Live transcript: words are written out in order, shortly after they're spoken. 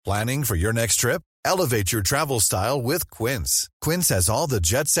Planning for your next trip? Elevate your travel style with Quince. Quince has all the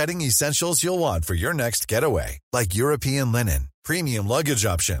jet-setting essentials you'll want for your next getaway, like European linen, premium luggage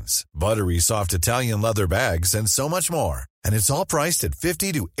options, buttery soft Italian leather bags, and so much more. And it's all priced at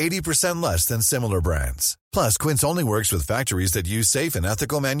 50 to 80% less than similar brands. Plus, Quince only works with factories that use safe and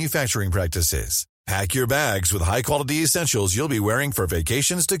ethical manufacturing practices. Pack your bags with high-quality essentials you'll be wearing for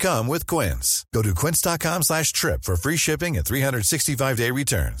vacations to come with Quince. Go to quince.com/trip for free shipping and 365-day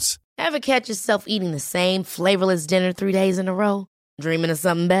returns. Ever catch yourself eating the same flavorless dinner 3 days in a row? Dreaming of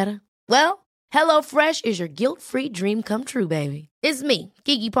something better? Well, HelloFresh is your guilt-free dream come true, baby. It's me,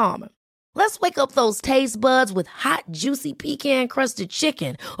 Keke Palmer. Let's wake up those taste buds with hot, juicy pecan-crusted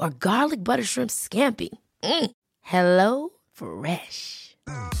chicken or garlic butter shrimp scampi. Hello Fresh.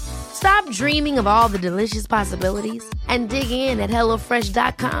 Stop dreaming of all the delicious possibilities and dig in at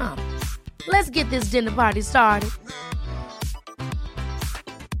HelloFresh.com. Let's get this dinner party started.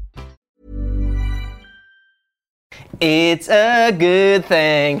 It's a good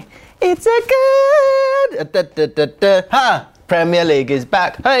thing. It's a good... Ha! Premier League is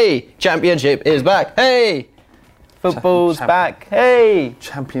back. Hey! Championship is back. Hey! Football's back. Hey!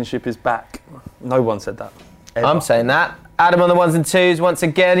 Championship is back. No one said that. Ever. I'm saying that. Adam on the ones and twos once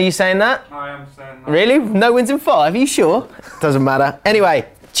again. Are you saying that? I am saying that. Really? No wins in 5? Are you sure? Doesn't matter. Anyway,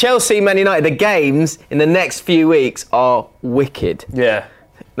 Chelsea, Man United, the games in the next few weeks are wicked. Yeah.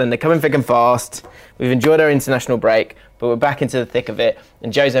 Then they're coming thick and fast. We've enjoyed our international break, but we're back into the thick of it.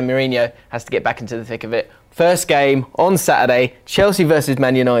 And Jose Mourinho has to get back into the thick of it. First game on Saturday, Chelsea versus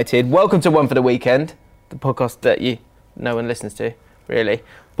Man United. Welcome to One for the Weekend, the podcast that no one listens to, really.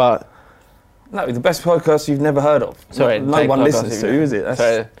 But... No, the best podcast you've never heard of. Sorry, no one listens to, is it?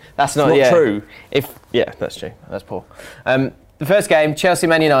 That's not true. That's true. That's poor. The first game, Chelsea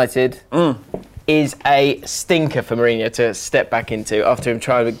Man United, is a stinker for Mourinho to step back into after him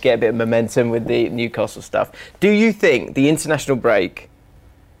trying to get a bit of momentum with the Newcastle stuff. Do you think the international break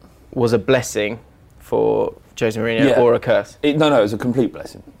was a blessing for Jose Mourinho or a curse? No, it was a complete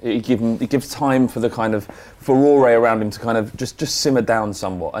blessing. It gives time for the kind of furore around him to kind of just simmer down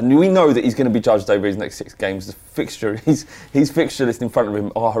somewhat. And we know that he's going to be judged over his next 6 games. The fixture, his fixture list in front of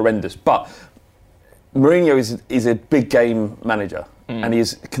him are horrendous. But Mourinho is a big game manager, and he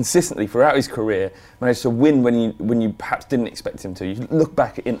has consistently throughout his career managed to win when you perhaps didn't expect him to. You look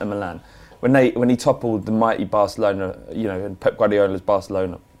back at Inter Milan when he toppled the mighty Barcelona, and Pep Guardiola's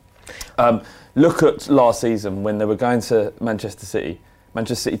Barcelona. Look at last season when they were going to Manchester City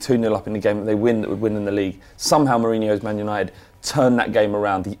 2-0 up in the game that they win, that would win in the league. Somehow Mourinho's Man United turned that game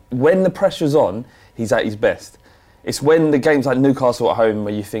around. When the pressure's on, he's at his best. It's when the games like Newcastle at home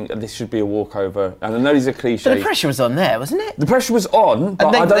where you think this should be a walkover. And I know these are cliches. But the pressure was on there, wasn't it? The pressure was on,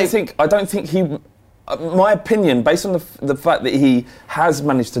 but I don't think he. My opinion, based on the fact that he has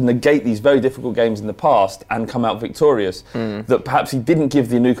managed to negate these very difficult games in the past and come out victorious, that perhaps he didn't give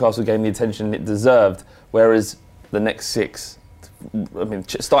the Newcastle game the attention it deserved, whereas the next 6,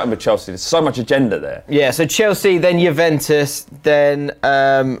 starting with Chelsea, there's so much agenda there. Yeah, so Chelsea, then Juventus, then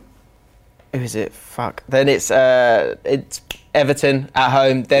who is it? Then it's Everton at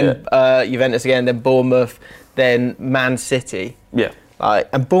home, then Juventus again, then Bournemouth, then Man City. Yeah.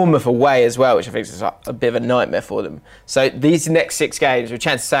 And Bournemouth away as well, which I think is a bit of a nightmare for them. So these next 6 games, we were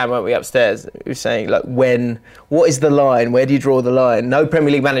chatting to Sam, weren't we, upstairs? We were saying, what is the line? Where do you draw the line? No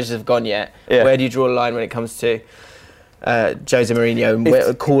Premier League managers have gone yet. Yeah. Where do you draw the line when it comes to Jose Mourinho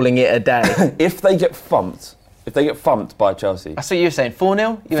and calling it a day? If they get thumped by Chelsea. I saw you were saying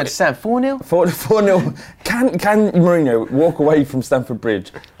 4-0. You went to Sam 4-0? 4-0. Can Mourinho walk away from Stamford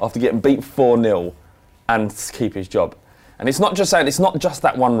Bridge after getting beat 4-0 and keep his job? And it's not just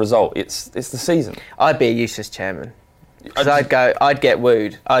that one result. It's the season. I'd be a useless chairman. I'd get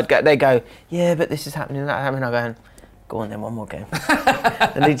wooed. They go, yeah, but this is happening, that happening. I'm going, go on then, one more game.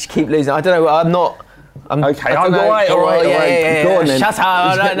 And they just keep losing. I don't know. Okay, all right. Go on then. Shut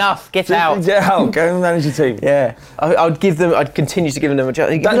up, enough, get out. Get out, go and manage your team. Yeah. I'd continue to give them a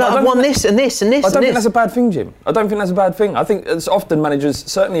chance. I've won this and this and this. I don't think that's a bad thing, Jim. I don't think that's a bad thing. I think it's often managers,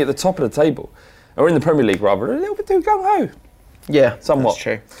 certainly at the top of the table, or in the Premier League rather, a little bit too gung-ho. Yeah, somewhat. That's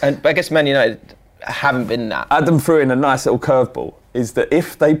true. But I guess Man United haven't been that. Adam threw in a nice little curveball, is that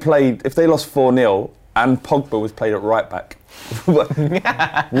if they lost 4-0 and Pogba was played at right back, would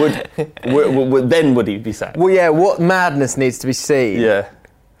he be sacked? Well, yeah. What madness needs to be seen? Yeah.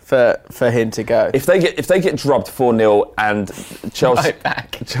 For him to go. If they get drubbed 4-0 and Chelsea right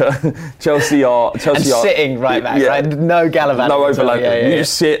back. Chelsea are sitting right back, right? No gallivanting. No overlapping. You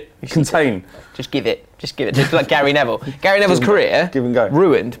just sit, contain. Just give it. Just like Gary Neville. Gary Neville's career give and go.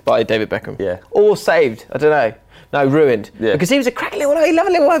 Ruined by David Beckham. Yeah. Or saved. I don't know. No, ruined. Yeah. Because he was a crack he loved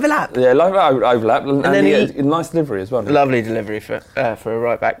a little overlap. Yeah, overlap, and then he had a nice delivery as well. Lovely delivery for a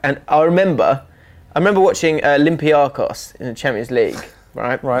right back. And I remember watching Olympiacos in the Champions League.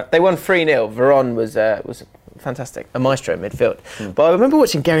 Right. They won 3-0. Veron was fantastic, a maestro in midfield. But I remember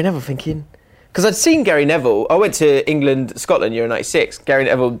watching Gary Neville thinking, because I'd seen Gary Neville. I went to England, Scotland, Euro '96. Gary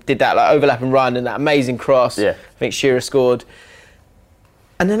Neville did that like overlap and run and that amazing cross. Yeah. I think Shearer scored.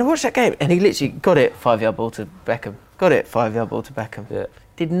 And then I watched that game, and he literally got it 5-yard ball to Beckham. Yeah.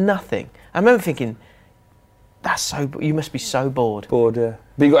 Did nothing. I remember thinking, you must be so bored. Bored, yeah.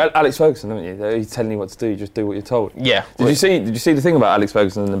 But you got Alex Ferguson, haven't you? He's telling you what to do. You just do what you're told. Yeah. Did you see the thing about Alex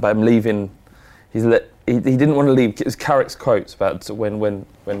Ferguson about him leaving? He didn't want to leave. It was Carrick's quotes about when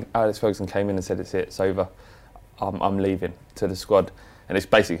Alex Ferguson came in and said it's over. I'm leaving to the squad, and it's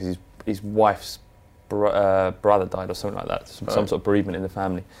basically because his wife's brother died or something like that, some sort of bereavement in the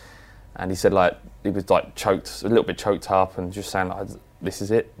family, and he said like he was like choked, a little bit choked up, and just saying like, this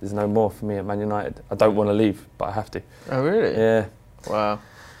is it. There's no more for me at Man United. I don't want to leave, but I have to. Oh really? Yeah. Wow.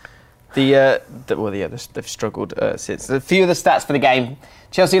 They've struggled since. A few of the stats for the game.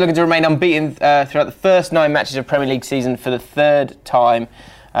 Chelsea looking to remain unbeaten throughout the first 9 matches of Premier League season for the third time.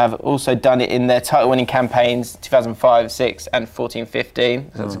 Have also done it in their title-winning campaigns 2005-06 and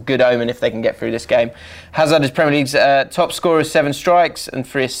 14-15. So that's a good omen if they can get through this game. Hazard is Premier League's top scorer with 7 strikes and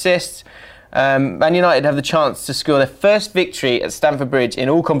 3 assists. Man United have the chance to score their first victory at Stamford Bridge in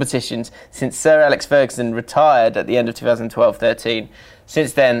all competitions since Sir Alex Ferguson retired at the end of 2012-13.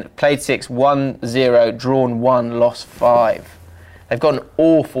 Since then, played 6, won 0, drawn 1, lost 5. They've got an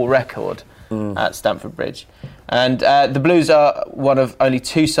awful record at Stamford Bridge. And the Blues are one of only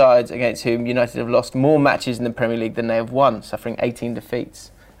 2 sides against whom United have lost more matches in the Premier League than they have won, suffering 18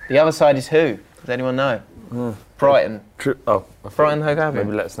 defeats. The other side is who? Does anyone know? Brighton. Brighton, Hove Albion.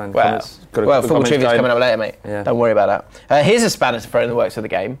 Maybe let us know in the Well, comments. football trivia's coming up later, mate. Yeah. Don't worry about that. Here's a spanner to throw in the works of the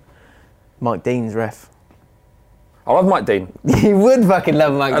game. Mike Dean's ref. I love Mike Dean. You would fucking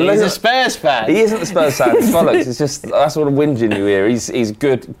love Mike Dean. He's a Spurs fan. He isn't a Spurs fan. It's bollocks. It's just that's all the whinging you hear. He's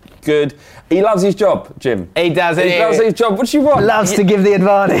good. He loves his job, Jim. He does. He loves his job. What do you want? Loves to give the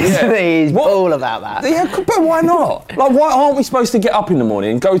advantage. Yeah. He's all about that. Yeah, but why not? Like, why aren't we supposed to get up in the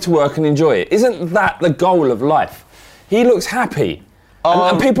morning and go to work and enjoy it? Isn't that the goal of life? He looks happy,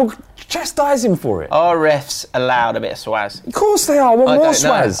 and people chastise him for it. Are refs allowed a bit of swaz? Of course they are. What more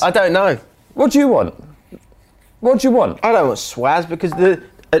swaz? I don't know. What do you want? What do you want? I don't want swaz because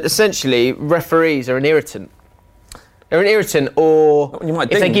essentially referees are an irritant. They're an irritant, or if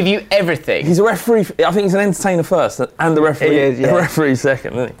they give you everything. He's a referee. I think he's an entertainer first, and the referee. He is, yeah. The referee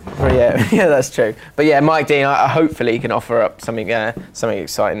second, isn't he? Yeah, that's true. But yeah, Mike Dean, hopefully he can offer up something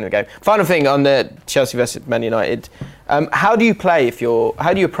exciting in the game. Final thing on the Chelsea versus Man United. How do you approach it if you're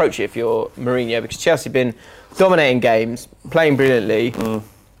Mourinho? Because Chelsea have been dominating games, playing brilliantly.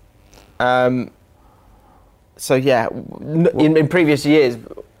 So yeah, in previous years,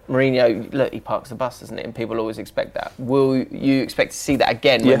 Mourinho, look, he parks the bus, doesn't it? And people always expect that. Will you expect to see that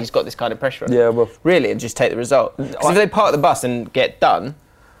again when he's got this kind of pressure on him? Yeah, well. Really, and just take the result? Because if they park the bus and get done...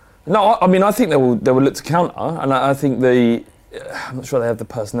 No, I mean, I think they will look to counter, and I think I'm not sure they have the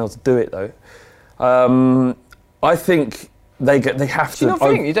personnel to do it, though. I think they have to... Do you not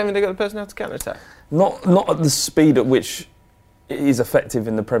think? You don't think they've got the personnel to counter-attack? Not at the speed at which it is effective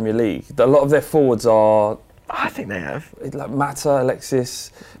in the Premier League. A lot of their forwards are... I think they have. Like Mata,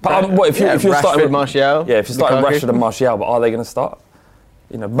 Alexis. But if you're Rashford, starting Martial. Yeah, if you're starting Lukaku. Rashford and Martial, but are they going to start?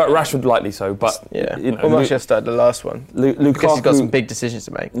 But Rashford likely so. But Well, Martial started the last one. Lukaku, because he's got some big decisions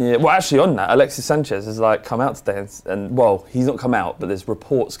to make. Yeah. Well, actually, on that, Alexis Sanchez has come out today, and he's not come out, but there's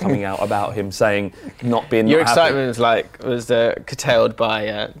reports coming out about him saying not being. Your not happy. excitement was curtailed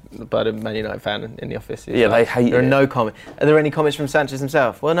by the Man United fan in the office. They hate it. There are no comments. Are there any comments from Sanchez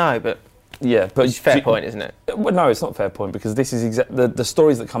himself? Well, no, but. Yeah, but it's a fair point, isn't it? Well, no, it's not a fair point because this is the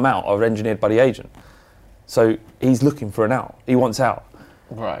stories that come out are engineered by the agent. So he's looking for an out. He wants out.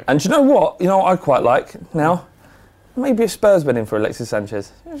 Right. And do you know what? I quite like now. Maybe a Spurs bid in for Alexis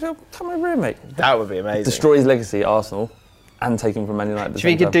Sanchez. Come over here, mate. That would be amazing. Destroy his legacy at Arsenal and take him from Man United. Do you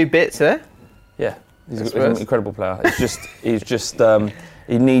think he could do bits there? Yeah, he's an incredible player. I think he just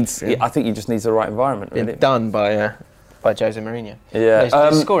needs the right environment. Really. Done by Jose Mourinho. Yeah.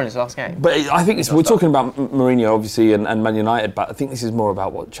 He's scoring his last game. But I think we're talking about Mourinho, obviously, and Man United, but I think this is more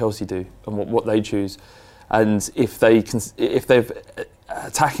about what Chelsea do and what they choose. And if they've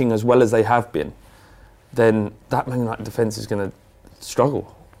attacking as well as they have been, then that Man United defence is going to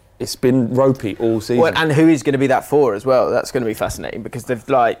struggle. It's been ropey all season. Well, and who is going to be that for as well? That's going to be fascinating because they've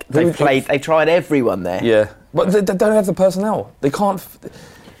tried everyone there. Yeah, but they don't have the personnel. They can't.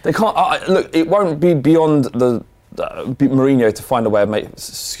 Look, it won't be beyond Mourinho to find a way of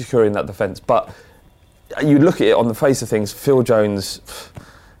securing that defence. But you look at it on the face of things, Phil Jones,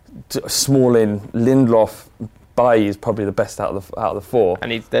 Smalling, Lindelof, Bailly is probably the best out of the four.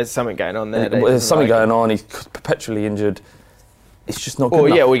 And there's something going on there. There's something going on. He's perpetually injured. It's just not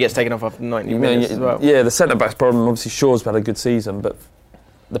good enough. Or he gets taken off after 90 minutes as well. Yeah, the centre-backs problem, obviously Shaw's had a good season, but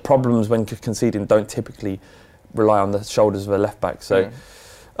the problems when conceding don't typically rely on the shoulders of a left-back. So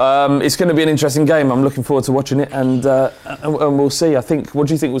it's going to be an interesting game. I'm looking forward to watching it, and we'll see. What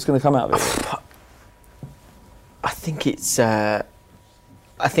do you think was going to come out of it? I think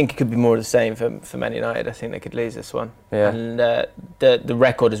I think it could be more of the same for Man United. I think they could lose this one. Yeah. And the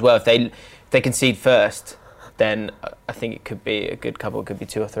record as well. If they concede first, then I think it could be a good couple. It could be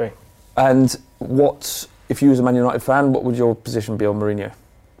 2 or 3. And if you was a Man United fan, what would your position be on Mourinho?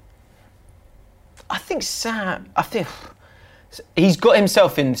 I think he's got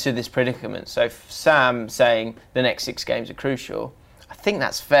himself into this predicament. So Sam saying the next 6 games are crucial, I think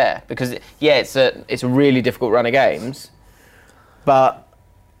that's fair because it's a really difficult run of games, but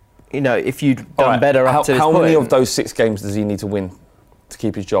if you'd done better up to this point. How many of those 6 games does he need to win to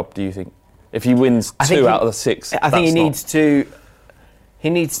keep his job, do you think? If he wins 2 out of the 6, I think he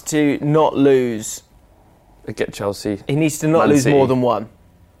needs to not lose. Get Chelsea. He needs to not lose more than 1.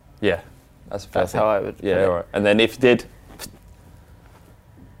 Yeah, that's fair. That's how I would. Yeah, all right. And then if he did,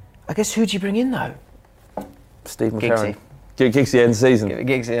 I guess who'd you bring in though? Steve McCarron. Give Giggsy end of season. Give it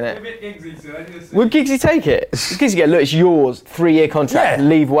Giggsy in it. Would Giggsy take it? Giggsy go, look, it's yours. 3-year contract. Yeah.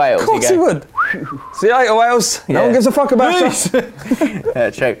 Leave Wales. Of course he would. See you later, Wales. No one gives a fuck about us.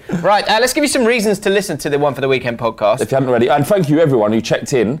 True. Right, let's give you some reasons to listen to the One for the Weekend podcast. If you haven't already. And thank you everyone who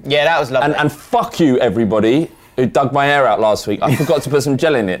checked in. Yeah, that was lovely. And fuck you everybody who dug my hair out last week. I forgot to put some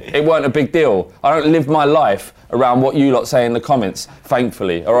gel in it. It weren't a big deal. I don't live my life around what you lot say in the comments,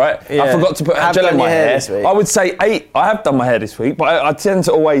 thankfully, all right? Yeah. I forgot to put gel in my hair. I would say 8. I have done my hair this week, but I tend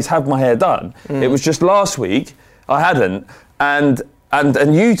to always have my hair done. It was just last week I hadn't, and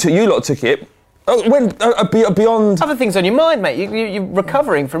you lot took it. Went beyond. Other things on your mind, mate. You're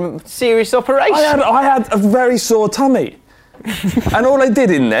recovering from a serious operation. I had a very sore tummy, and all they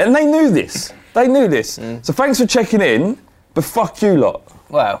did in there, and they knew this. So thanks for checking in, but fuck you lot.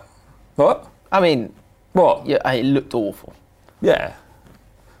 Wow. What? I mean, what? Yeah, it looked awful. Yeah.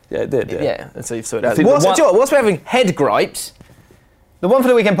 Yeah, it did. Yeah. And so you've sorted it out. Whilst we're having head gripes, the One for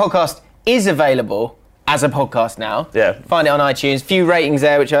the Weekend podcast is available as a podcast now. Yeah. Find it on iTunes. Few ratings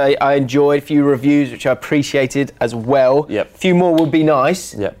there, which I enjoyed. Few reviews, which I appreciated as well. Yep. Few more would be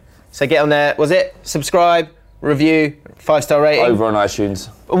nice. Yep. So get on there. Subscribe, review, 5-star rating. Over on iTunes.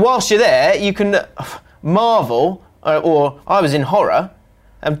 Whilst you're there, you can Marvel, or I was in horror.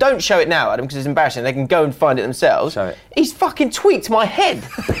 Don't show it now, Adam, because it's embarrassing. They can go and find it themselves. Show it. He's fucking tweaked my head.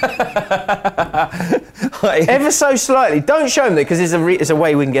 Ever so slightly. Don't show them that, because it's a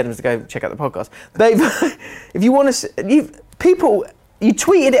way we can get them to go check out the podcast. If you want to... You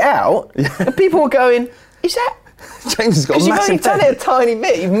tweeted it out, and people were going, is that... James has got a massive head. You've done it a tiny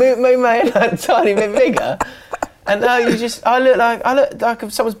bit. You've moved my head a tiny bit bigger. And now I look like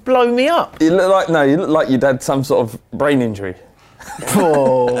someone's blown me up. You look like you'd had some sort of brain injury.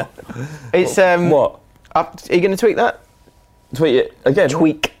 Oh. It's what? Are you going to tweak that? Tweak it again.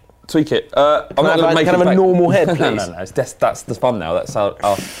 Tweak it. I'm not going to make kind of a normal head, please. No. That's the fun now. That's our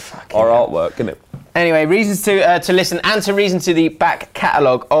artwork, isn't it? Anyway, reasons to listen and to reason to the back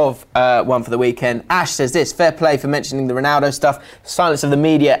catalogue of One for the Weekend. Ash says this: fair play for mentioning the Ronaldo stuff. Silence of the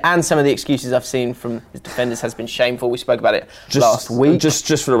media and some of the excuses I've seen from his defenders has been shameful. We spoke about it last week. Just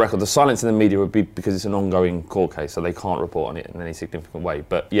for the record, the silence in the media would be because it's an ongoing court case, so they can't report on it in any significant way.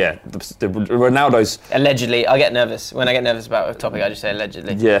 But yeah, the Ronaldo's... Allegedly. I get nervous. When I get nervous about a topic, I just say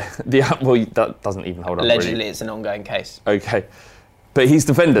allegedly. Yeah, that doesn't even hold up. Allegedly, really. It's an ongoing case. Okay. But his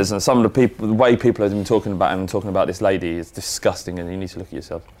defenders and some of the way people have been talking about him and talking about this lady is disgusting, and you need to look at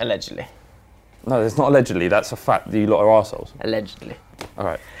yourself. Allegedly. No, it's not allegedly. That's a fact. You lot are arseholes. Allegedly. All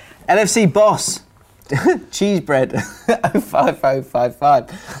right. LFC boss. Cheese bread.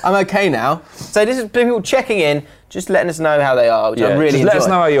 05055. I'm okay now. So this is people checking in, just letting us know how they are, which I really enjoy. Let us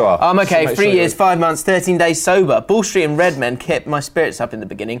know how you are. I'm okay. 3 years, 5 months, 13 days sober. Bull Street and Redmen kept my spirits up in the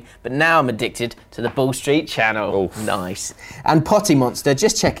beginning, but now I'm addicted to the Bull Street channel. Oof. Nice. And Potty Monster,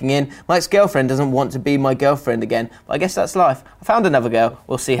 just checking in. My ex-girlfriend doesn't want to be my girlfriend again, but I guess that's life. I found another girl.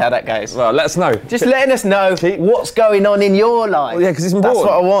 We'll see how that goes. Well, let us know. Just letting us know what's going on in your life. Well, yeah, because it's important.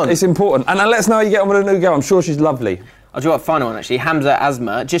 That's what I want. It's important. And let us know how you get on with a new girl. I'm sure she's lovely. I'll do a final one actually. Hamza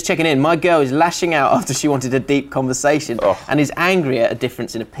Asma, just checking in. My girl is lashing out after she wanted a deep conversation and is angry at a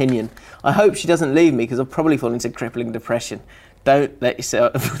difference in opinion. I hope she doesn't leave me because I'll probably fall into crippling depression. Don't let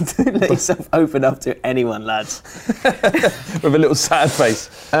yourself open up to anyone, lads. With a little sad face.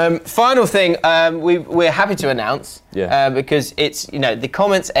 Final thing, we're happy to announce, because it's, the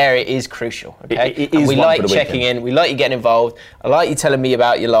comments area is crucial. Okay, it is. We like checking in. We like you getting involved. I like you telling me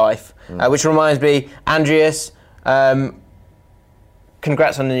about your life. Which reminds me, Andreas,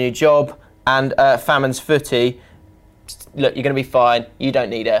 congrats on the new job, and Famines Footy. Look, you're going to be fine. You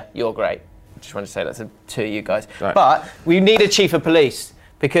don't need her. You're great. Just want to say that to you guys. Right. But we need a chief of police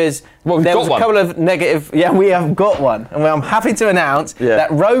because there was a couple of negative... Yeah, we have got one. And I'm happy to announce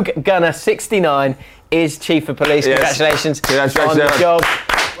that Rogue Gunner 69 is chief of police. Yes. Congratulations on the job.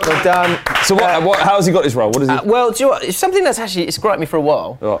 Well done. So how has he got this role? What is it? Well, do you know what? It's something that's actually it's griped me for a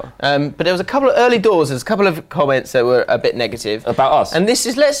while. But there was a couple of early doors. There's a couple of comments that were a bit negative. About us? And this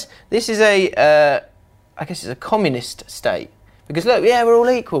is a... I guess it's a communist state. Because look, we're all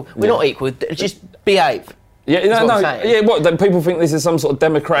equal. We're not equal. Just behave. Yeah, what? People think this is some sort of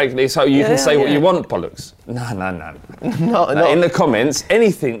democratically, so you can say what you want, bollocks. No. Not in the comments,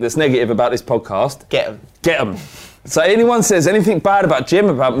 anything that's negative about this podcast, get them. So anyone says anything bad about Jim,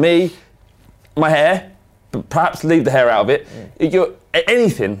 about me, my hair, but perhaps leave the hair out of it.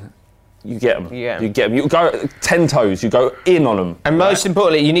 Anything. You get them. You get them. You go 10 toes. You go in on them. And most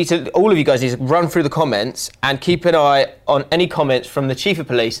importantly, all of you guys need to run through the comments and keep an eye on any comments from the Chief of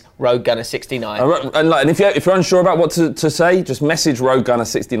Police, Rogue Gunner 69. And if you're unsure about what to say, just message Rogue Gunner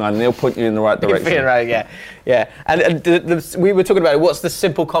 69 and he'll point you in the right direction. Right, yeah. And we were talking about what's the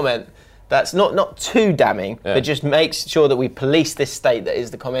simple comment that's not too damning, but just makes sure that we police this state that is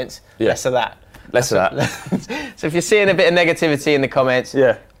the comments. Less of that. Less of that. So if you're seeing a bit of negativity in the comments,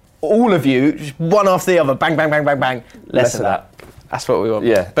 all of you, just one after the other, bang, bang, bang, bang, bang. Less of that. That's what we want.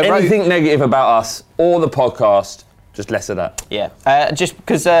 Yeah. But anything negative about us or the podcast, just less of that. Yeah. Just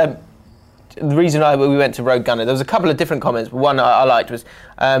because the reason we went to Rogue Gunner, there was a couple of different comments. But one I liked was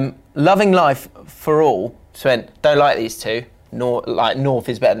loving life for all. So don't like these two. North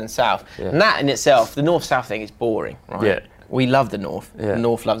is better than South. Yeah. And that in itself, the North-South thing is boring, right? Yeah. We love the North. Yeah. The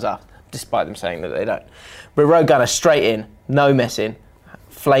North loves us, despite them saying that they don't. But Rogue Gunner, straight in, no messing.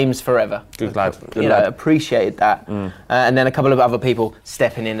 Flames forever. Good lad. Appreciated that. And then a couple of other people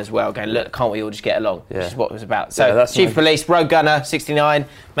stepping in as well, going, look, can't we all just get along? Which is what it was about. So, Chief of Police, Rogue Gunner, 69,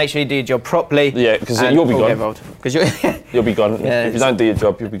 make sure you do your job properly. Yeah, because you'll be gone. Because you'll be gone. Yeah, if you don't do your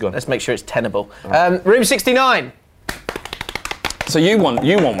job, you'll be gone. Let's make sure it's tenable. Room 69. So you want one,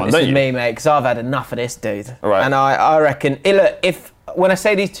 don't you? This is me, mate, because I've had enough of this, dude. All right. And I reckon, when I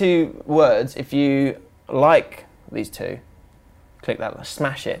say these two words, if you like these two, click that,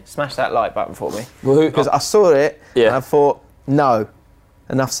 smash that like button for me. Because I saw it and I thought, no,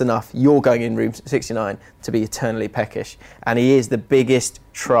 enough's enough. You're going in room 69 to be eternally peckish. And he is the biggest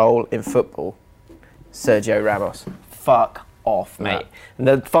troll in football, Sergio Ramos. Fuck off, mate. And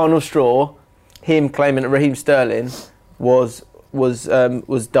the final straw, him claiming that Raheem Sterling was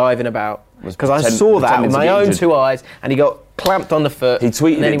diving about. Because I saw that with my own two eyes, and he got clamped on the foot. He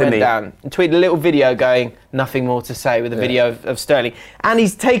tweeted and then he went down. He tweeted a little video going, nothing more to say, with a video of Sterling. And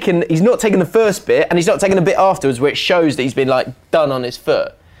he's not taken the first bit, and he's not taken the bit afterwards where it shows that he's been done on his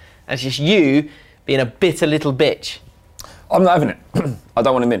foot. And it's just you being a bitter little bitch. I'm not having it. I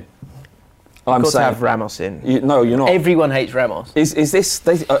don't want him in. You've got to have Ramos in. No, you're not. Everyone hates Ramos. Is this?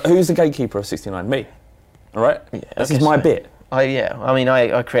 Who's the gatekeeper of 69? Me. All right. Yeah, this is my bit.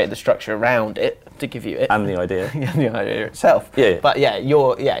 I created the structure around it to give you it. And the idea. And the idea itself. Yeah. But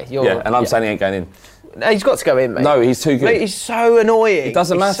you're... and I'm saying he ain't going in. No, he's got to go in, mate. No, he's too good. Mate, he's so annoying. It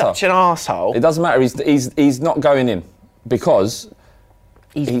doesn't matter. He's such an arsehole. It doesn't matter. He's not going in because...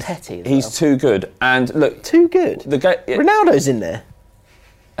 He's petty. He's too good. And look... Too good? Ronaldo's in there.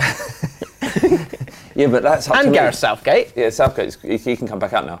 Yeah, but that's up to me. Gareth Southgate. Yeah, Southgate, he can come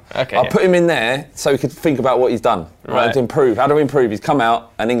back out now. Okay. I'll put him in there so he could think about what he's done. Right. To improve. How do we improve? He's come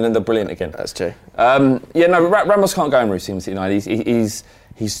out and England are brilliant again. That's true. Ramos can't go in room 69.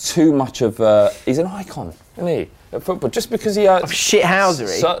 He's too much of he's an icon, isn't he? At football. Just because he hurts...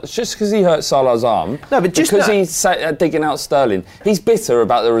 shithousery. Just because he hurt Salah's arm. No, but just... Because he's digging out Sterling. He's bitter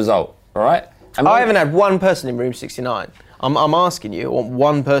about the result, all right? I haven't had one person in room 69. I'm asking you, I want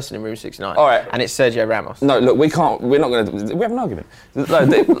one person in room 69. All right. And it's Sergio Ramos. No, look, we have an argument. What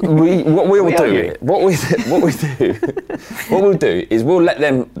we'll do is we'll let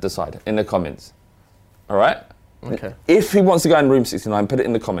them decide in the comments. All right? Okay. If he wants to go in room 69, put it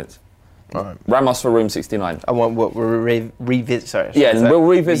in the comments. All right. Ramos for room 69. I want we'll revisit. Sorry. Yeah, and we'll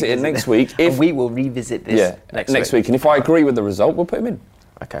revisit it next week. We will revisit this next week. And if I agree with the result, we'll put him in.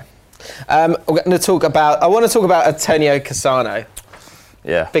 Okay. I want to talk about Antonio Cassano.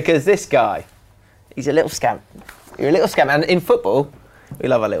 Yeah. Because this guy, he's a little scamp. You're a little scamp. And in football, we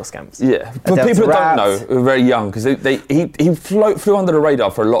love our little scamps. Yeah, but people that don't know who are very young because he flew under the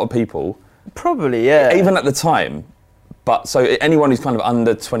radar for a lot of people. Probably, yeah. Even at the time. But so anyone who's kind of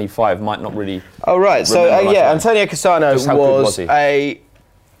under 25 might not really. Oh right, so Antonio Cassano was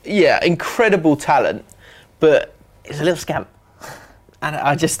incredible talent, but he's a little scamp.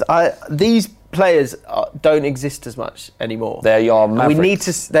 And these players don't exist as much anymore. They are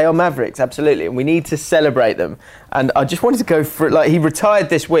mavericks. They are mavericks, absolutely, and we need to celebrate them. And I just wanted to go for it. Like, he retired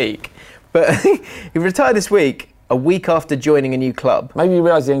this week, but he retired this week a week after joining a new club. Maybe you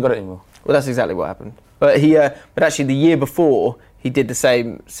realise he ain't got it anymore. Well, that's exactly what happened. But but actually the year before he did the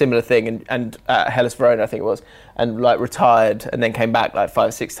similar thing and at Hellas Verona I think it was, and like retired and then came back like 5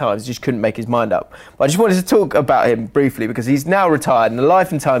 or 6 times. He just couldn't make his mind up. But I just wanted to talk about him briefly because he's now retired, and the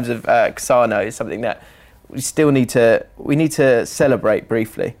life and times of Cassano is something that we need to celebrate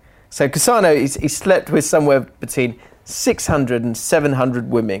briefly. So Cassano, he slept with somewhere between 600 and 700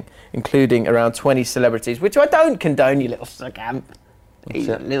 women, including around 20 celebrities, which I don't condone, you little scamp. He's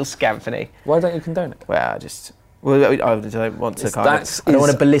a little scampany. Why don't you condone it? Well, I don't want to I don't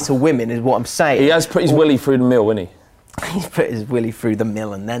want to belittle women, is what I'm saying. He has put his willy through the mill, hasn't he? He's put his willy through the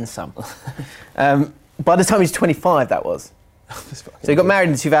mill and then some. By the time he's 25, that was. So he got married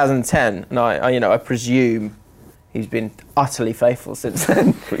in 2010, and I presume he's been utterly faithful since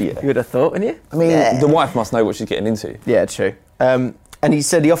then. Yeah. You would have thought, wouldn't you? I mean, the wife must know what she's getting into. Yeah, true. And he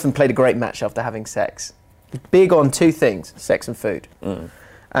said he often played a great match after having sex. Big on 2 things, sex and food.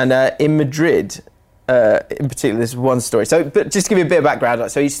 And in Madrid, in particular, this is one story. So, but just to give you a bit of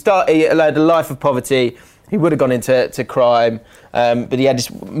background, so he led a life of poverty. He would have gone into crime, but he had this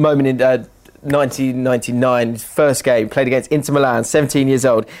moment in 1999, his first game, played against Inter Milan, 17 years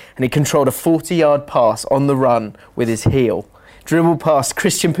old, and he controlled a 40-yard pass on the run with his heel, dribbled past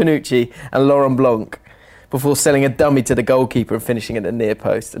Christian Panucci and Laurent Blanc, before selling a dummy to the goalkeeper and finishing at the near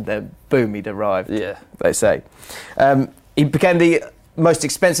post, and then boom, he'd arrived. Yeah, they say. He became the most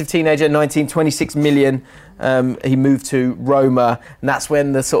expensive teenager in 26 million. He moved to Roma, and that's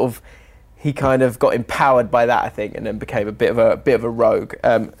when he kind of got empowered by that, I think, and then became a bit of a rogue.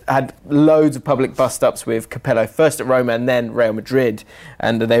 Had loads of public bust-ups with Capello, first at Roma and then Real Madrid,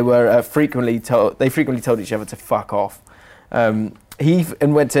 and they were frequently told each other to fuck off. He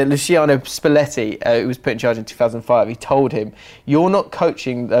went to Luciano Spalletti, who was put in charge in 2005. He told him, "You're not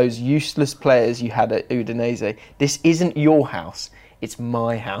coaching those useless players you had at Udinese. This isn't your house. It's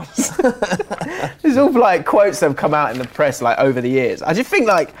my house." There's all like quotes that have come out in the press like over the years. I just think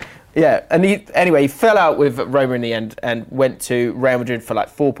and he fell out with Roma in the end and went to Real Madrid for like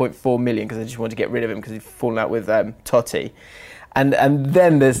 4.4 million because they just wanted to get rid of him because he'd fallen out with Totti. And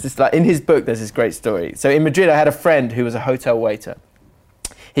then there's this, like, in his book, there's this great story. So in Madrid, I had a friend who was a hotel waiter.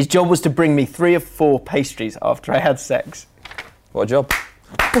 His job was to bring me 3 or 4 pastries after I had sex. What a job.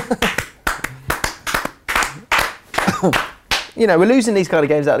 We're losing these kind of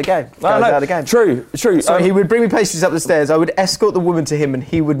games out of the game. Out of the game. True. So he would bring me pastries up the stairs. I would escort the woman to him and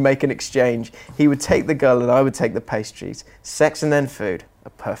he would make an exchange. He would take the girl and I would take the pastries. Sex and then food. A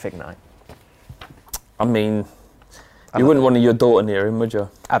perfect night. I mean, you wouldn't want your daughter near him, would you?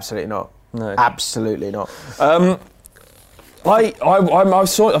 Absolutely not. No. Absolutely not.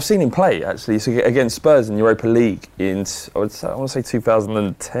 I've seen him play actually against Spurs in Europa League in I want to say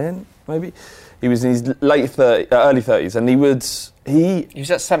 2010 maybe. He was in his early 30s, and he was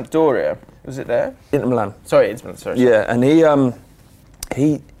at Sampdoria. Was it there? Inter Milan. Sorry, Inter Milan. Sorry. Yeah, and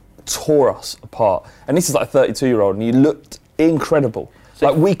he tore us apart. And this is like a 32-year-old, and he looked incredible.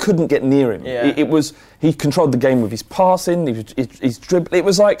 Like, we couldn't get near him. Yeah. He controlled the game with his passing, his dribble. It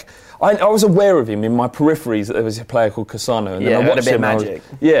was like, I was aware of him in my peripheries that there was a player called Cassano. And then I watched him.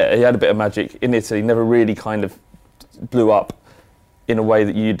 He had a bit of magic in Italy. Never really kind of blew up in a way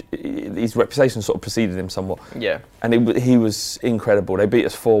that his reputation sort of preceded him somewhat. Yeah. And he was incredible. They beat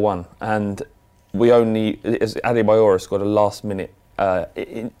us 4-1. And Adebayor scored a last-minute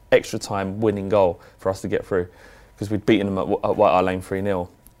extra time winning goal for us to get through, because we'd beaten them at White Hart Lane 3-0,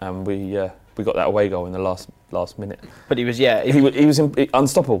 and we got that away goal in the last minute. But he was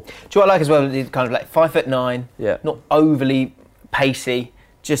unstoppable. Do you know what I like as well? He's kind of like 5'9", not overly pacey,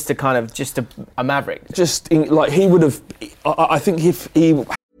 just a maverick. He would have. I think if he.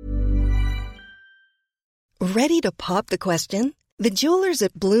 Ready to pop the question? The jewelers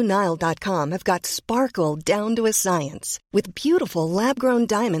at BlueNile.com have got sparkle down to a science with beautiful lab-grown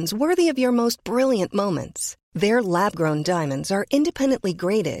diamonds worthy of your most brilliant moments. Their lab-grown diamonds are independently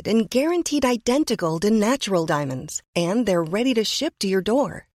graded and guaranteed identical to natural diamonds, and they're ready to ship to your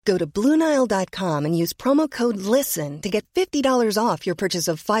door. Go to BlueNile.com and use promo code LISTEN to get $50 off your purchase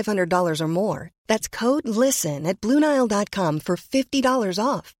of $500 or more. That's code LISTEN at BlueNile.com for $50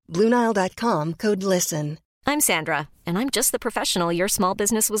 off. BlueNile.com, code LISTEN. I'm Sandra, and I'm just the professional your small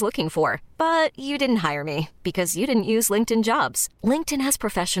business was looking for. But you didn't hire me because you didn't use LinkedIn Jobs. LinkedIn has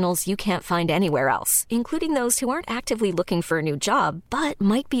professionals you can't find anywhere else, including those who aren't actively looking for a new job, but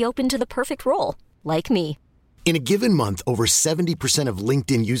might be open to the perfect role, like me. In a given month, over 70% of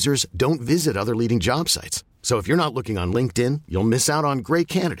LinkedIn users don't visit other leading job sites. So if you're not looking on LinkedIn, you'll miss out on great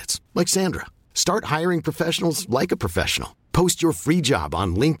candidates like Sandra. Start hiring professionals like a professional. Post your free job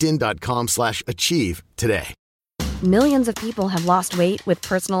on linkedin.com/achieve today. Millions of people have lost weight with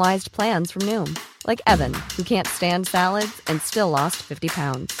personalized plans from Noom. Like Evan, who can't stand salads and still lost 50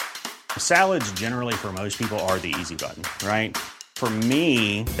 pounds. Salads generally for most people are the easy button, right? For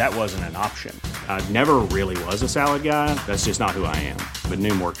me, that wasn't an option. I never really was a salad guy. That's just not who I am. But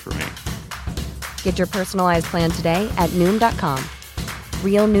Noom worked for me. Get your personalized plan today at Noom.com.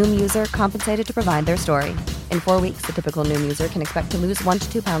 Real Noom user compensated to provide their story. In 4 weeks, the typical Noom user can expect to lose 1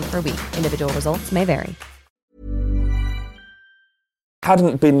 to 2 pounds per week. Individual results may vary.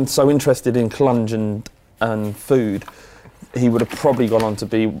 Hadn't been so interested in clunge and food, he would have probably gone on to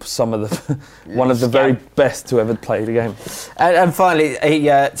be one of the very best to ever play the game. And finally,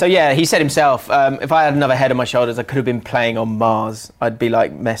 he said himself, if I had another head on my shoulders, I could have been playing on Mars. I'd be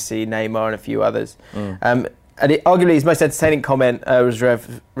like Messi, Neymar, and a few others. And arguably his most entertaining comment was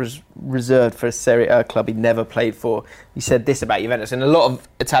reserved for a Serie A club he never played for. He said this about Juventus, and a lot of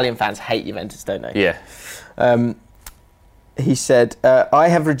Italian fans hate Juventus, don't they? Yeah. He said, I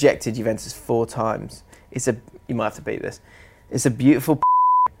have rejected Juventus 4 times. You might have to beat this. It's a beautiful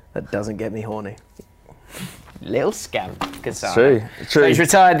that doesn't get me horny. Little scamp. True. So he's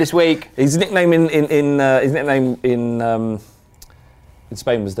retired this week. His nickname in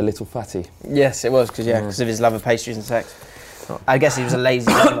Spain was the Little Fatty. Yes, it was, because of his love of pastries and sex. I guess he was a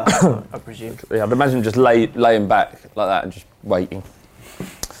lazy lover, I presume. Yeah, I'd imagine him just laying back like that and just waiting.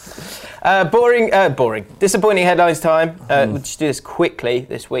 Boring. Disappointing headlines time. We'll just do this quickly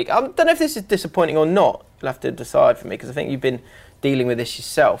this week. I don't know if this is disappointing or not. You'll have to decide for me, because I think you've been dealing with this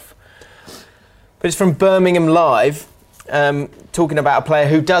yourself. But it's from Birmingham Live, talking about a player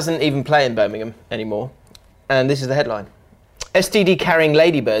who doesn't even play in Birmingham anymore. And this is the headline. STD carrying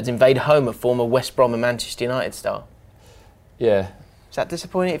ladybirds invade home of former West Brom and Manchester United star. Yeah. Is that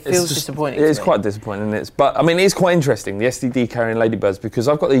disappointing? It feels disappointing. It is quite disappointing, but I mean, it is quite interesting, the STD carrying ladybirds, because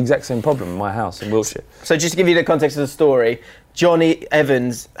I've got the exact same problem in my house in Wiltshire. So just to give you the context of the story, Johnny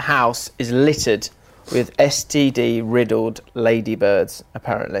Evans' house is littered with STD-riddled ladybirds,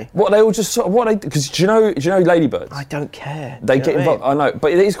 apparently. Because do you know ladybirds? I don't care. They get involved. I know,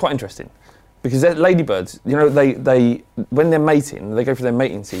 but it is quite interesting. Because ladybirds, they when they're mating, they go through their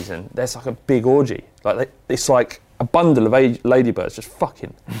mating season. There's like a big orgy. It's like a bundle of ladybirds just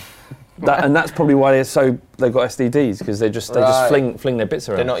fucking. And that's probably why they've got STDs, because they just fling their bits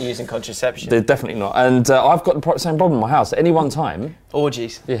around. They're not using contraception. They're definitely not. And I've got the same problem in my house. At any one time,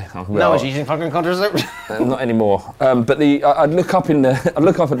 orgies. Yeah. No one's using fucking contraception. Not anymore. But I'd look up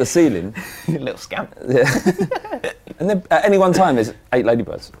at the ceiling. Little scamp. Yeah. And then at any one time, there's 8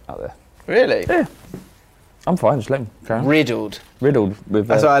 ladybirds out there. Really? Yeah. I'm fine, just let them carry on. Riddled with...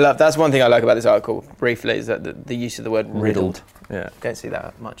 That's what I love. That's one thing I like about this article, briefly, is that the use of the word riddled. Yeah. Don't see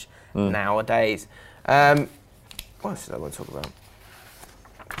that much nowadays. What else did I want to talk about?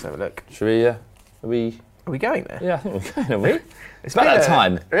 Let's have a look. Should we... Are we going there? Yeah, I think we're going, are we? It's about that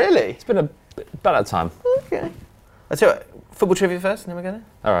time. Really? It's been about that time. Okay. I'll tell you what, football trivia first, and then we're going there?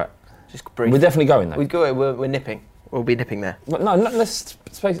 All right. Just briefly. We're definitely going there. We're nipping. We'll be nipping there. Well, no, let's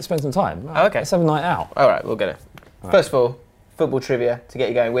spend some time. Oh, okay. Let's have a night out. All right, we'll get it. First of all, football trivia to get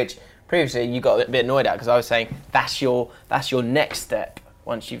you going, which previously you got a bit annoyed at, because I was saying that's your next step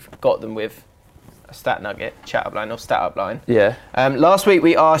once you've got them with a stat nugget, chat up line or stat up line. Yeah. Last week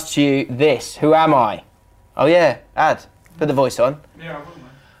we asked you this: who am I? Oh yeah, Ad, put the voice on. Yeah, I wouldn't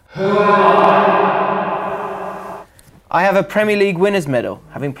mind. Who am I? I have a Premier League winners' medal,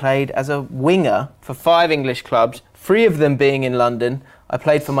 having played as a winger for 5 English clubs, 3 of them being in London. I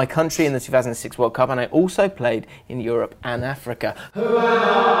played for my country in the 2006 World Cup, and I also played in Europe and Africa. Who am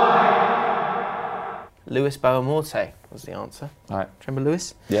I? Lewis Boamorte was the answer. All right. Remember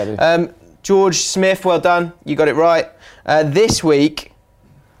Lewis? Yeah, I do. George Smith, well done. You got it right. This week,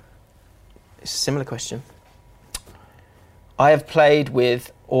 it's a similar question. I have played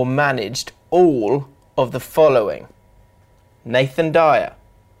with or managed all of the following: Nathan Dyer,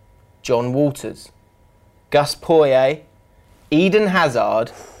 John Walters, Gus Poyet, Eden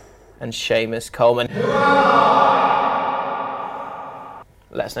Hazard, and Seamus Coleman.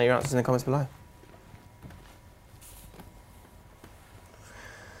 Let us know your answers in the comments below.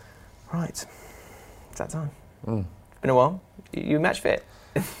 Right. It's that time. It's been a while. You match fit?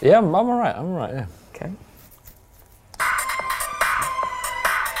 Yeah, I'm all right, yeah. Okay.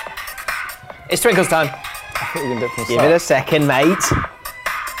 It's Twinkles time. I think we can do it from the Give start. it a second, mate.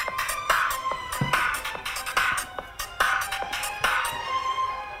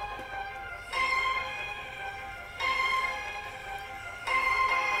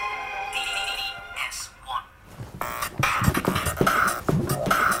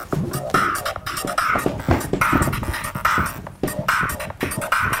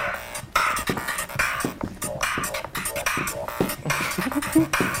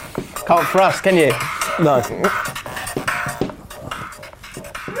 Can't thrust, can you? No.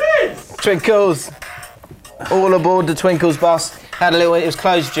 Twinkles. All aboard the Twinkles bus. Had a little. It was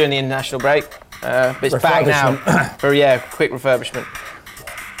closed during the international break, but it's back now for quick refurbishment.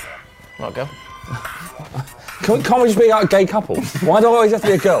 What, girl? Can't we just be like a gay couple? Why do I always have to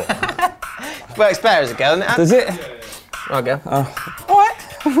be a girl? Works better as a girl, doesn't it? Does it? What, girl? All right.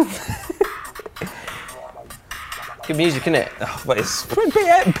 Good music, isn't it? Oh, but it's a bit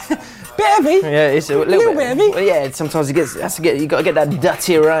heavy. Yeah, it's a little bit heavy. Well, yeah, sometimes you got to get that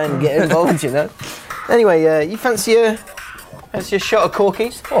dirty around and get involved, you know. Anyway, you fancy a shot of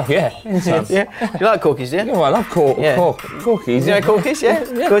corkies? Oh yeah. Yeah. You like corkies, yeah? Oh, I love corkies. You know corkies, yeah?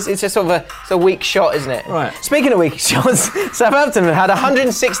 Of course, it's just sort of a weak shot, isn't it? Right. Speaking of weak shots, Southampton have had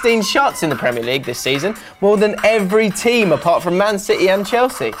 116 shots in the Premier League this season, more than every team apart from Man City and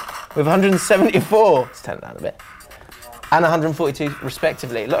Chelsea, with 174. Let's turn it down a bit. And 142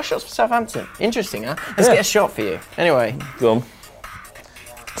 respectively. A lot of shots for Southampton. Interesting, huh? Let's get a shot for you. Anyway. Go on.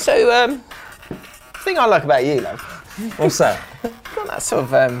 So, the thing I like about you, love, What's that? you've got that sort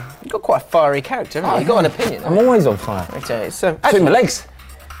of, you've got quite a fiery character, haven't you? You've got an opinion. I'm always on fire. Okay, so, Between my legs.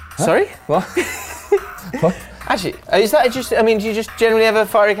 sorry? What? What? Actually, is that just, I mean, do you just generally have a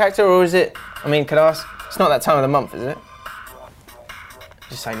fiery character, or is it, I mean, can I ask, it's not that time of the month, is it?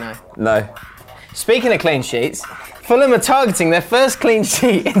 Just say no. No. Speaking of clean sheets, Fulham are targeting their first clean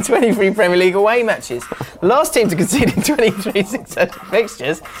sheet in 23 Premier League away matches. The last team to concede in 23 successive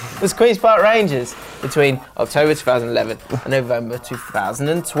fixtures was Queen's Park Rangers between October 2011 and November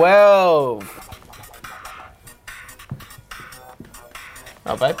 2012.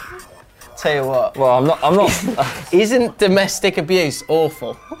 Oh, babe. Tell you what. Well, I'm not. Isn't domestic abuse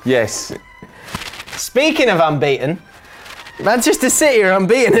awful? Yes. Speaking of unbeaten, Manchester City are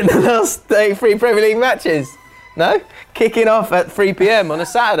unbeaten in the last 33 Premier League matches. No? Kicking off at 3 p.m. on a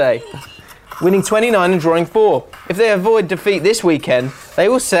Saturday. Winning 29 and drawing 4. If they avoid defeat this weekend, they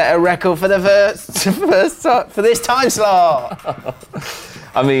will set a record for the for this time slot.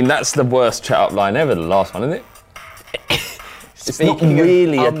 I mean, that's the worst chat-up line ever, the last one, isn't it? It's not Speaking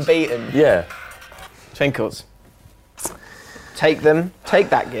really of unbeaten. Yeah. Twinkles. Take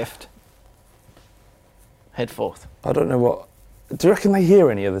that gift. Head forth. I don't know what... Do you reckon they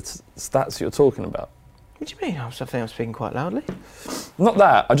hear any of the stats you're talking about? What do you mean? I think I'm speaking quite loudly. Not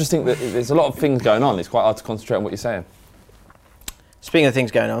that. I just think that there's a lot of things going on. It's quite hard to concentrate on what you're saying. Speaking of things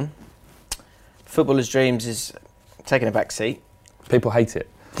going on, Footballers' Dreams is taking a back seat. People hate it.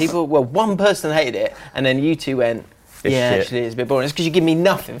 One person hated it, and then you two went, actually, it's a bit boring. It's because you give me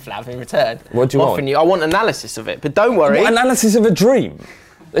nothing, Flav, in return. What do you want? I want analysis of it, but don't worry. What analysis of a dream?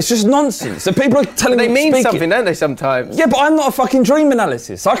 It's just nonsense. So people are telling me... They mean something, don't they, sometimes? Yeah, but I'm not a fucking dream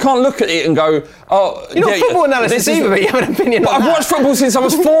analysis. I can't look at it and go, oh... You're not football analysis either, but you have an opinion on I've watched football since I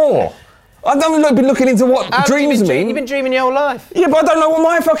was 4. I haven't been looking into what dreams mean. You've been dreaming your whole life. Yeah, but I don't know what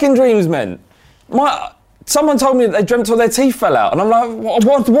my fucking dreams meant. Someone told me that they dreamt all their teeth fell out, and I'm like,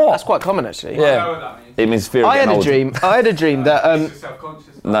 what? That's quite common, actually. Yeah. I know what that means. It means fear of getting old. I had a dream that...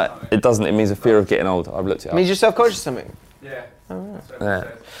 Self-conscious. No, it doesn't. It means a fear of getting old. I've looked it up. Means you're self-conscious of something? Yeah.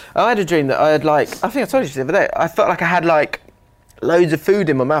 Yeah. I had a dream that I had I think I told you this the other day, I felt like I had loads of food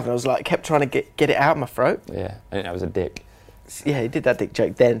in my mouth and I was kept trying to get it out of my throat. Yeah, I think that was a dick. Yeah, he did that dick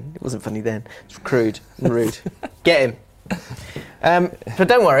joke then. It wasn't funny then. It's crude and rude. Get him. But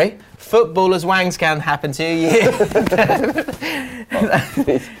don't worry, footballers' wangs can happen to you.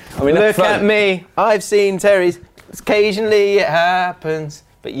 Look at me, I've seen Terry's. Occasionally it happens,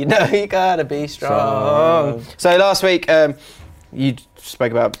 but you know you gotta be strong. So last week, you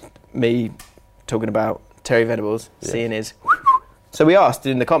spoke about me talking about Terry Venables seeing his. So we asked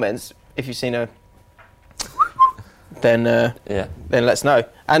in the comments if you've seen a. Then let's know.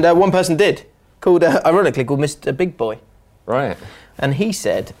 And one person did, ironically called Mr. Big Boy. Right. And he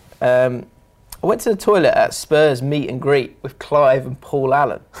said, I went to the toilet at Spurs meet and greet with Clive and Paul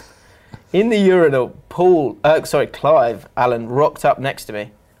Allen. In the urinal, Clive Allen rocked up next to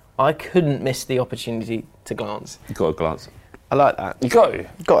me. I couldn't miss the opportunity to glance. You got a glance. I like that. You got to.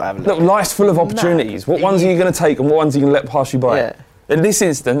 Got to have a look. Look, life's full of opportunities. What ones are you going to take and what ones are you going to let pass you by? Yeah. In this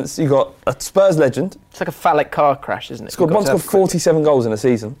instance, you got a Spurs legend. It's like a phallic car crash, isn't it? One's got 47 goals in a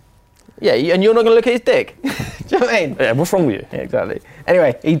season. Yeah, and you're not going to look at his dick. Do you know what I mean? Yeah, what's wrong with you? Yeah, exactly.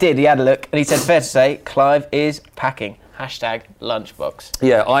 Anyway, he did. He had a look, and he said, fair to say, Clive is packing. #lunchbox.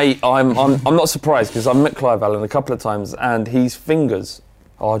 Yeah, I'm not surprised because I've met Clive Allen a couple of times, and his fingers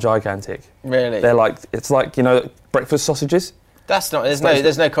are gigantic. Really? They're like, it's like, you know, breakfast sausages. That's not.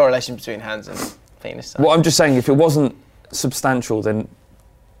 There's no correlation between hands and penis. Well, I'm just saying, if it wasn't substantial, then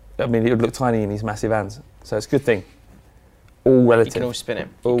I mean, it would look tiny in his massive hands. So it's a good thing. All relative. You can always spin it.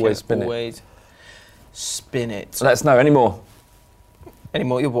 Always spin it. Always spin it. Let us know. Any more? Any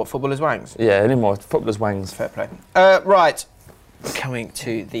more? You're what? Footballers' wangs? Yeah, any more? Footballers' wangs. Fair play. Right. Coming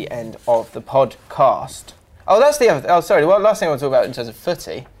to the end of the podcast. Oh, that's the other. Oh, sorry. Well, last thing I want to talk about in terms of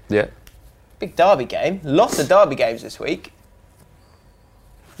footy. Yeah. Big derby game. Lots of derby games this week.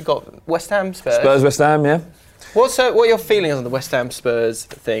 You've got West Ham, Spurs. Spurs, West Ham, yeah. What are your feelings on the West Ham Spurs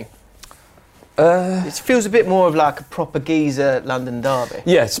thing? It feels a bit more of like a proper geezer London derby.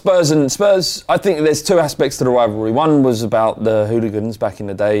 Yeah, Spurs. I think there's two aspects to the rivalry. One was about the hooligans back in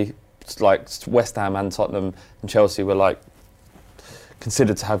the day. It's like West Ham and Tottenham and Chelsea were like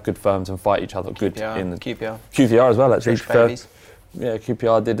considered to have good firms and fight each other good QPR, in the QPR as well, actually. babies. Yeah,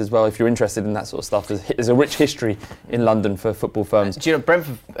 QPR did as well. If you're interested in that sort of stuff, there's a rich history in London for football firms. Do you know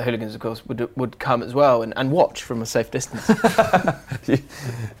Brentford hooligans, of course, would come as well and watch from a safe distance.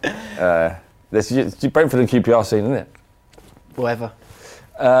 There's Brentford and QPR scene, isn't it? Whatever.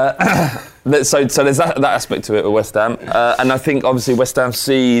 So there's that aspect to it with West Ham, and I think obviously West Ham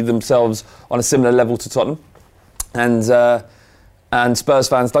see themselves on a similar level to Tottenham, and Spurs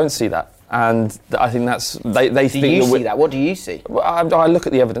fans don't see that, and I think that's they think. Do you see that? What do you see? Well, I look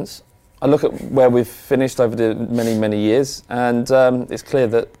at the evidence. I look at where we've finished over the many years, and it's clear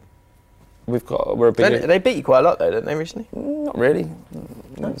that we're a big. They beat you quite a lot though, didn't they, recently? Not really.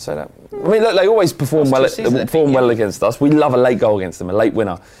 I wouldn't say that. I mean, look, they always perform well against us. We love a late goal against them, a late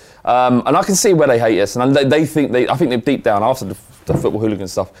winner, and I can see where they hate us. And I think they deep down after the football hooligan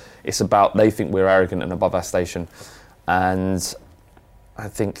stuff, it's about they think we're arrogant and above our station, and I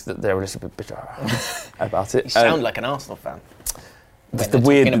think that they're a little bit bitter about it. You sound like an Arsenal fan. The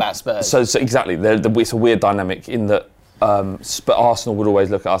weird talking about Spurs. So exactly, it's a weird dynamic in that. Arsenal would always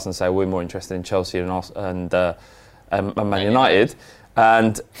look at us and say we're more interested in Chelsea and Man United,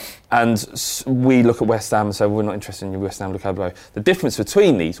 and we look at West Ham and say we're not interested in your West Ham. Look how below. The difference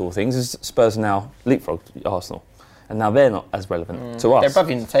between these all things is Spurs now leapfrogged Arsenal, and now they're not as relevant to us. They're above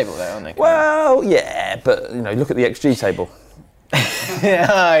you in the table there, aren't they? Well, yeah, but look at the XG table.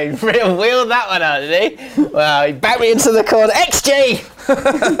 Yeah, he wheeled that one out, did he? Well, he backed me into the corner. XG!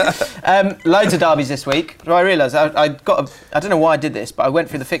 Loads of derbies this week. So I realised I don't know why I did this, but I went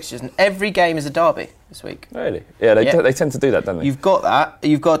through the fixtures and every game is a derby this week. Really? Yeah, they tend to do that, don't they? You've got that.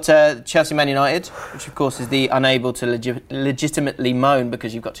 You've got Chelsea Man United, which of course is the unable to legitimately moan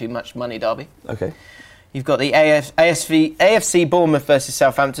because you've got too much money derby. Okay. You've got the AFC Bournemouth versus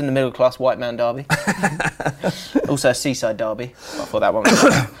Southampton, the middle-class white man derby. Also a seaside derby. I thought that one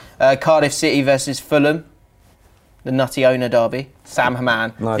was Cardiff City versus Fulham, the nutty owner derby. Sam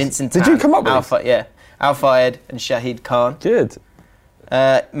Haman, nice. Vincent Tan. Did you come up with this? Yeah. Al Fayed and Shahid Khan. Good.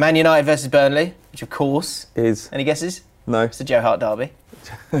 Man United versus Burnley, which of course is... Any guesses? No. It's the Joe Hart derby.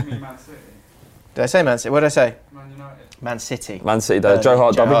 Man City. Did I say Man City? What did I say? Man United. Man City. Man City, Joe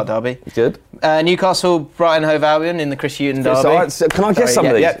Hart derby. Good. Newcastle, Brighton, Hove Albion in the Chris Hughton derby. So can I guess some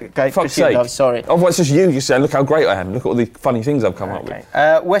of these? Yeah, okay. Fuck's sake. Derby, sorry. Otherwise, it's just you saying, look how great I am. Look at all the funny things I've come up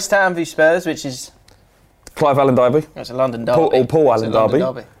with. West Ham v Spurs, which is... Clive Allen derby. It's a London derby. Paul Allen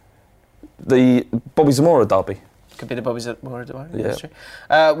derby. The Bobby Zamora derby. Could be the Bobby Zamora derby. Yeah. That's true.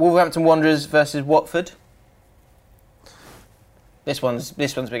 Wolverhampton Wanderers versus Watford. This one's been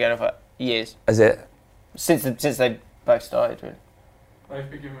going on for years. Is it? Since they both started, really. Both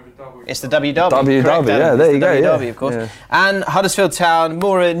begin with a W. It's the W derby. W derby, yeah, there you go. W derby, of course. Yeah. And Huddersfield Town,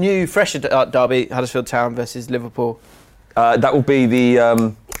 more a new, fresher derby. Huddersfield Town versus Liverpool. That will be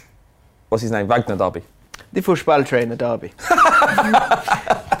the what's his name? Wagner derby. The Fußballtrainer derby.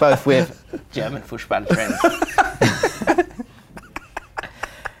 Both with German Fußballtrainer.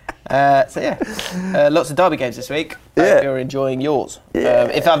 Lots of derby games this week. I hope you're enjoying yours. Yeah.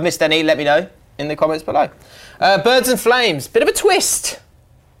 If I've missed any, let me know in the comments below. Birds and Flames, bit of a twist.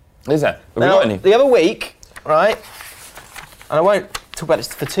 Is that? Have we got any? The other week, right, and I won't talk about this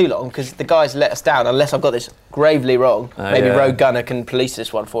for too long because the guys let us down unless I've got this gravely wrong. Maybe Rogue Gunner can police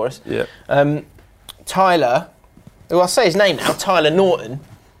this one for us. Yeah. Tyler, who I'll say his name now, Tyler Norton,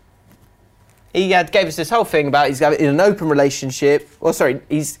 He gave us this whole thing about he's in an open relationship.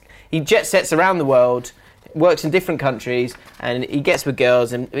 He jet sets around the world, works in different countries, and he gets with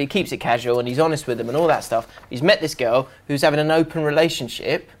girls and he keeps it casual and he's honest with them and all that stuff. He's met this girl who's having an open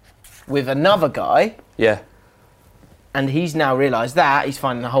relationship with another guy. Yeah. And he's now realised that. He's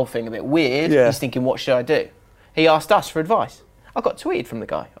finding the whole thing a bit weird. Yeah. He's thinking, what should I do? He asked us for advice. I got tweeted from the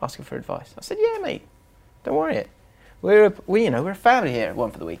guy asking for advice. I said, yeah, mate, don't worry it. We're a family here at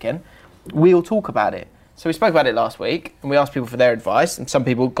One for the Weekend. We'll talk about it. So we spoke about it last week, and we asked people for their advice, and some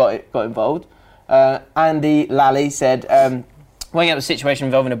people got involved. Andy Lally said, weighing up the situation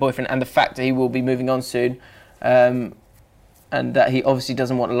involving a boyfriend and the fact that he will be moving on soon, and that he obviously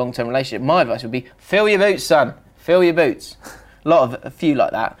doesn't want a long-term relationship, my advice would be, fill your boots, son. Fill your boots. A few like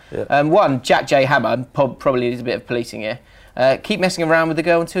that. Yeah. One, Jack J. Hammer, probably needs a bit of policing here. Keep messing around with the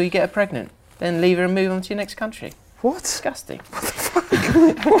girl until you get her pregnant. Then leave her and move on to your next country. What? Disgusting. What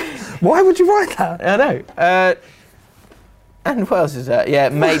the fuck? Why would you write that? I know. And what else is that? Yeah,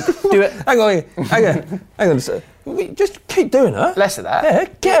 mate, do it. Hang on. Just keep doing it. Less of that. Yeah,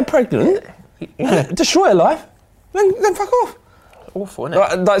 get her pregnant. Destroy her life. Then fuck off. Awful,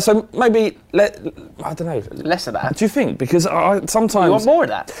 isn't it? So maybe, I don't know. Less of that. Do you think? Because I sometimes... You want more of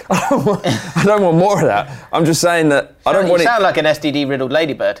that? I don't want more of that. I'm just saying that I don't want it... You sound like an STD-riddled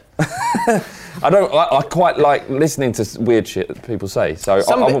ladybird. I quite like listening to weird shit that people say, so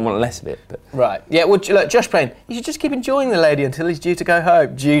I wouldn't want less of it. But. Right. Yeah, well, look, Josh Payne, you should just keep enjoying the lady until he's due to go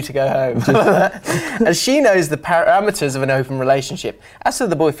home. And she knows the parameters of an open relationship. As for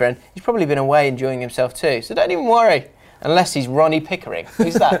the boyfriend, he's probably been away enjoying himself too, so don't even worry. Unless he's Ronnie Pickering.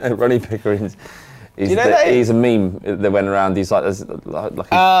 Who's that? Ronnie Pickering. You know that? He's a meme that went around. He's like...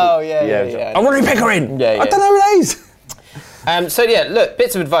 yeah. I'm Ronnie Pickering! Yeah. I don't know who that is! So yeah, look,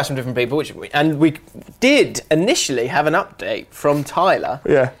 bits of advice from different people, we did initially have an update from Tyler.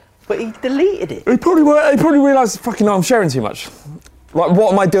 Yeah. But he deleted it. He probably realised, fucking I'm sharing too much. Like,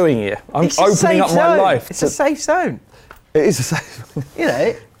 what am I doing here? I'm opening up my life. It's a safe zone. It is a safe zone. You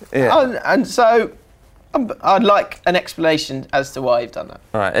know? Yeah. And so... I'd like an explanation as to why you've done that.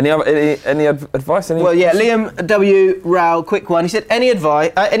 All right. Any advice? Well, yeah. Liam W. Rao, quick one. He said, any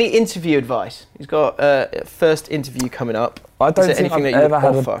interview advice? He's got a first interview coming up. I don't think I've ever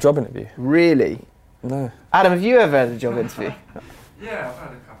had a job interview. Really? No. Adam, have you ever had a job interview? Yeah, I've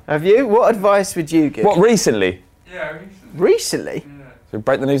had a couple. Have you? What advice would you give? What, recently? Yeah, recently. Recently? Yeah. Should we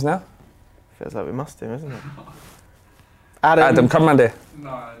break the news now? Feels like we must do, doesn't it? Adam, come round here. No,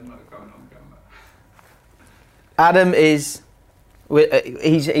 I'm not going on. Adam is...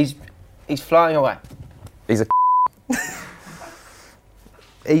 He's flying away. He's a...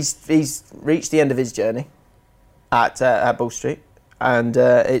 He's reached the end of his journey at Bull Street, and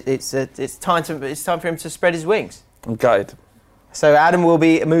it's time for him to spread his wings. I'm gutted. So Adam will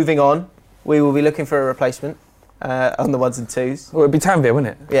be moving on. We will be looking for a replacement on the ones and twos. Well, it'd be Tanvir,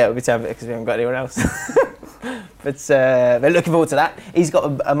 wouldn't it? Yeah, it'll be Tanvir because we haven't got anyone else. But we're looking forward to that. He's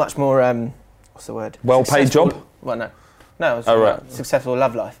got a much more what's the word? Well-paid job. Well, no. It was successful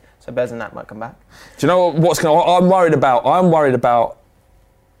love life. So Bez and Nat might come back. Do you know what's going on? I'm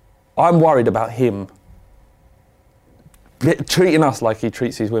worried about him treating us like he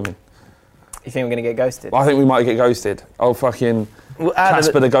treats his women. You think we're going to get ghosted? I think we might get ghosted. Oh, fucking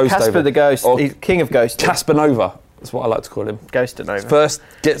Casper the Ghost. Casper the Ghost. He's king of ghosting. Casper Nova. That's what I like to call him. Ghost Nova. First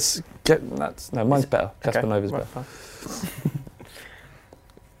mine's better. Casper Nova's better.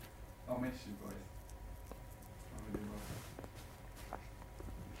 I'll miss you boys.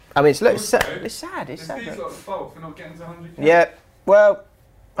 I mean, it's sad. It's sad. It's these lot's fault for not getting to 100k. Yeah. Well,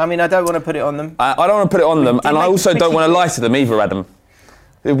 I mean, I don't want to put it on them. I don't want to put it on them, and I also don't want to lie to them either, Adam.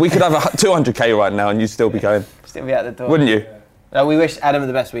 We could have 200k right now, and you'd still be going. Still be out the door. Wouldn't you? Yeah. No, we wish Adam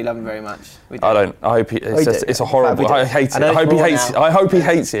the best. We love him very much. We do. I don't. I hope it's a horrible. I hate it. I hope he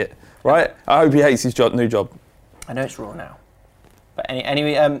hates it. Right? I hope he hates his new job. I know it's raw now. But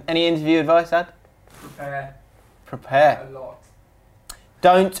any interview advice, Ad? Prepare. A lot.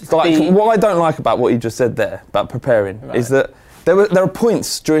 What I don't like about what he just said there about preparing is that there are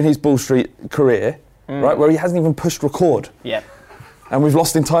points during his Bull Street career, right, where he hasn't even pushed record. Yeah. And we've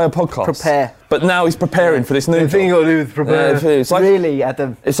lost entire podcasts. Prepare. But now he's preparing for this new job. The thing you got to do is prepare. It's like, really,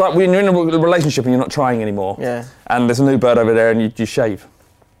 Adam. It's like when you're in a relationship and you're not trying anymore. Yeah. And there's a new bird over there and you shave.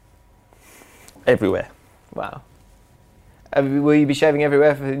 Everywhere. Wow. Will you be shaving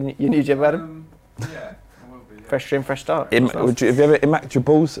everywhere for your new job, Adam? Yeah, I will be. Yeah. Fresh trim, fresh start. Have you ever imacked your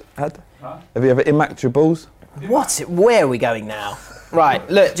balls, Ad? Huh? Have you ever imacked your balls? Where are we going now? Right,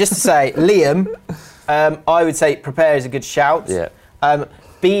 look, just to say, Liam, I would say prepare is a good shout. Yeah.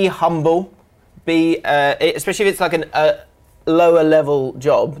 Be humble. Be, especially if it's like lower level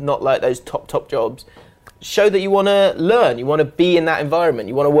job, not like those top jobs, show that you want to learn, you want to be in that environment,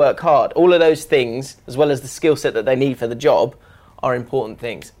 you want to work hard. All of those things, as well as the skill set that they need for the job, are important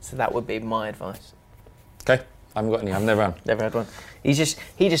things. So that would be my advice. Okay, I haven't got any. I've never had one. He just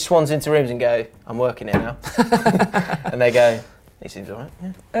swans into rooms and go, I'm working here now. And they go, he seems all right.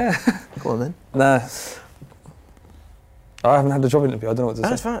 Yeah. Go on then. Nah. I haven't had a job interview. I don't know what to say.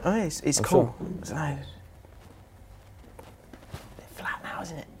 That's fine. Oh, it's cool. Sure. No. It's flat now,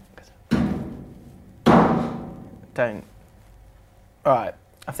 isn't it? Don't. All right.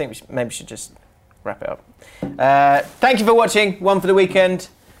 I think we should just wrap it up. Thank you for watching One for the Weekend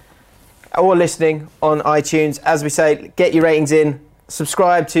or listening on iTunes. As we say, get your ratings in.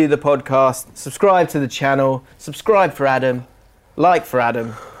 Subscribe to the podcast. Subscribe to the channel. Subscribe for Adam. Like for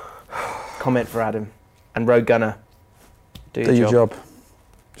Adam. Comment for Adam. And Road Gunner. Do your job.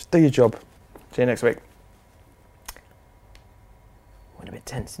 Just do your job. See you next week. Went a bit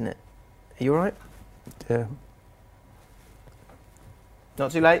tense, isn't it? Are you all right? Yeah.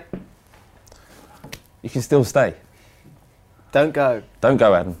 Not too late? You can still stay. Don't go. Don't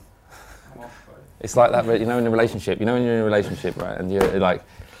go, Adam. It's like that, you know, in a relationship. You know when you're in a relationship, right? And you're like,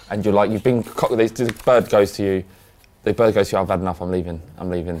 you've been, the bird goes to you, I've had enough, I'm leaving.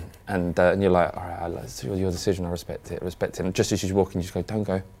 And you're like, all right, it's your decision, I respect it. And just as you're walking, you just go, don't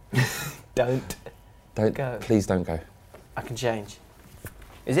go. Don't go. Please don't go. I can change.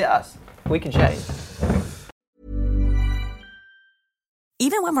 Is it us? We can change.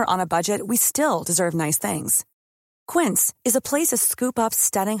 Even when we're on a budget, we still deserve nice things. Quince is a place to scoop up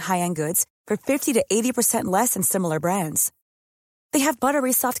stunning high-end goods for 50 to 80% less than similar brands. They have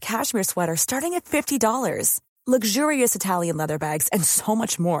buttery soft cashmere sweaters starting at $50, luxurious Italian leather bags, and so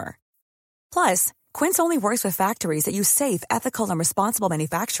much more. Plus, Quince only works with factories that use safe, ethical, and responsible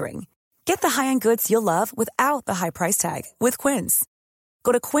manufacturing. Get the high-end goods you'll love without the high price tag with Quince.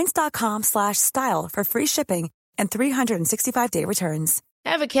 Go to quince.com/style for free shipping and 365-day returns.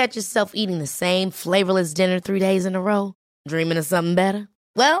 Ever catch yourself eating the same flavorless dinner 3 days in a row? Dreaming of something better?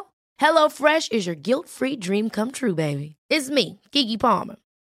 Well, HelloFresh is your guilt-free dream come true, baby. It's me, Keke Palmer.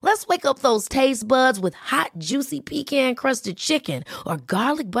 Let's wake up those taste buds with hot, juicy pecan-crusted chicken or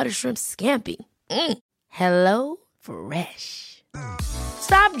garlic butter shrimp scampi. Hello Fresh.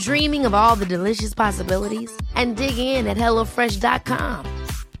 Stop dreaming of all the delicious possibilities and dig in at HelloFresh.com.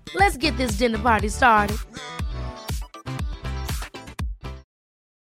 Let's get this dinner party started.